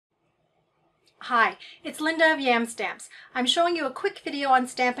Hi, it's Linda of YamStamps. I'm showing you a quick video on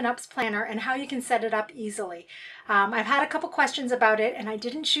Stampin' Up's planner and how you can set it up easily. I've had a couple questions about it and I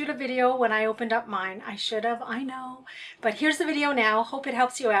didn't shoot a video when I opened up mine. I should have, I know. But here's the video now. Hope it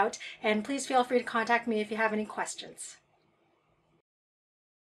helps you out, and please feel free to contact me if you have any questions.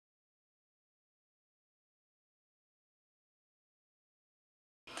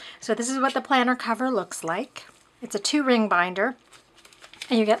 So this is what the planner cover looks like. It's a 2-ring binder.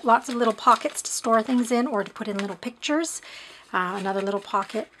 And you get lots of little pockets to store things in or to put in little pictures. Another little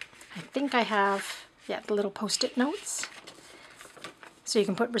pocket. I think I have, the little post-it notes. So you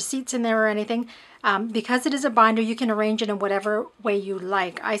can put receipts in there or anything. Because it is a binder, you can arrange it in whatever way you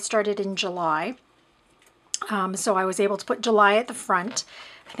like. I started in July. So I was able to put July at the front.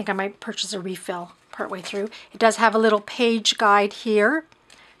 I think I might purchase a refill partway through. It does have a little page guide here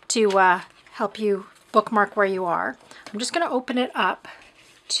to help you bookmark where you are. I'm just going to open it up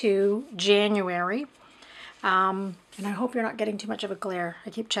to January, and I hope you're not getting too much of a glare. I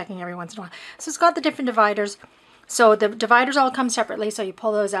keep checking every once in a while. So it's got the different dividers. So the dividers all come separately, so you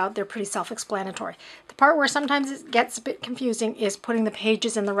pull those out. They're pretty self-explanatory. The part where sometimes it gets a bit confusing is putting the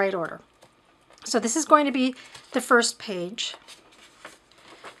pages in the right order. So this is going to be the first page.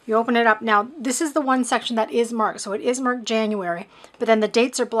 You open it up. Now this is the one section that is marked, so it is marked January, but then the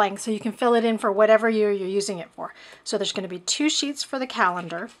dates are blank, so you can fill it in for whatever year you're using it for. So there's going to be 2 sheets for the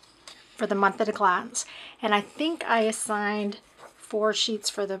calendar for the month at a glance, and I think I assigned 4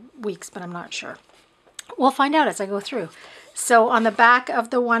 sheets for the weeks, but I'm not sure. We'll find out as I go through. So on the back of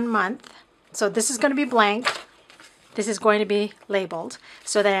the 1 month, so this is going to be blank. This is going to be labeled.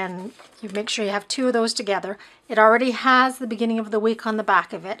 So then you make sure you have 2 of those together. It already has the beginning of the week on the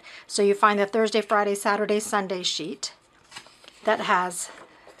back of it. So you find the Thursday, Friday, Saturday, Sunday sheet that has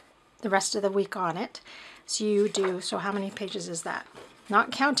the rest of the week on it. So you do, so how many pages is that?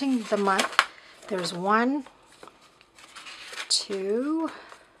 Not counting the month, there's 1, 2,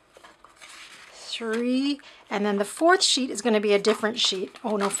 3, and then the 4th sheet is going to be a different sheet.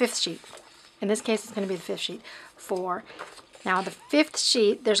 Oh no, 5th sheet. In this case, it's going to be the 5th sheet. 4. Now the 5th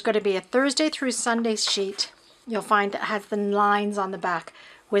sheet, there's going to be a Thursday through Sunday sheet. You'll find that has the lines on the back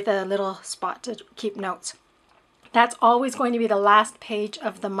with a little spot to keep notes. That's always going to be the last page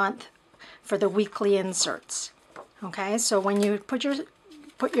of the month for the weekly inserts. Okay, so when you put your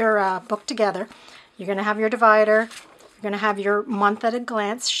book together, you're going to have your divider. You're going to have your month at a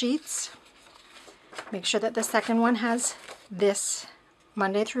glance sheets. Make sure that the second one has this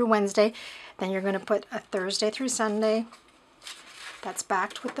Monday through Wednesday. Then you're going to put a Thursday through Sunday. That's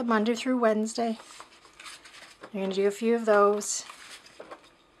backed with the Monday through Wednesday. You're going to do a few of those.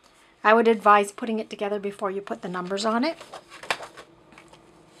 I would advise putting it together before you put the numbers on it.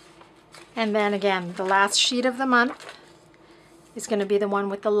 And then again, the last sheet of the month is going to be the one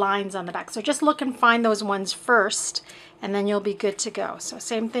with the lines on the back. So just look and find those ones first, and then you'll be good to go. So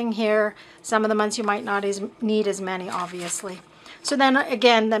same thing here. Some of the months you might not need as many, obviously. So then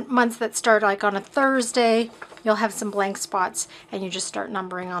again, the months that start like on a Thursday, you'll have some blank spots, and you just start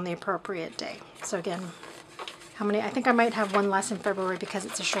numbering on the appropriate day. So again, how many? I think I might have one less in February because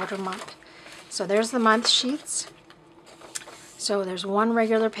it's a shorter month. So there's the month sheets. So there's 1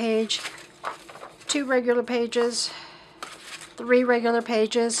 regular page, 2 regular pages, 3 regular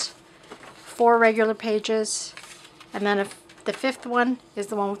pages, 4 regular pages, and then the 5th one is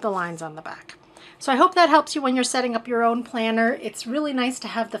the one with the lines on the back. So I hope that helps you when you're setting up your own planner. It's really nice to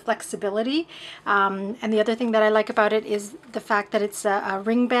have the flexibility. And the other thing that I like about it is the fact that it's a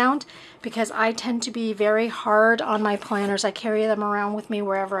ring bound, because I tend to be very hard on my planners. I carry them around with me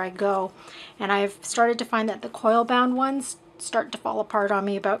wherever I go. And I've started to find that the coil bound ones start to fall apart on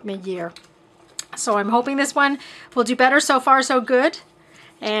me about mid-year. So I'm hoping this one will do better. So far, so good.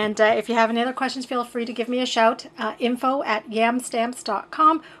 And if you have any other questions, feel free to give me a shout,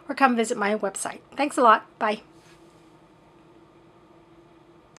 info@yamstamps.com, or come visit my website. Thanks a lot. Bye.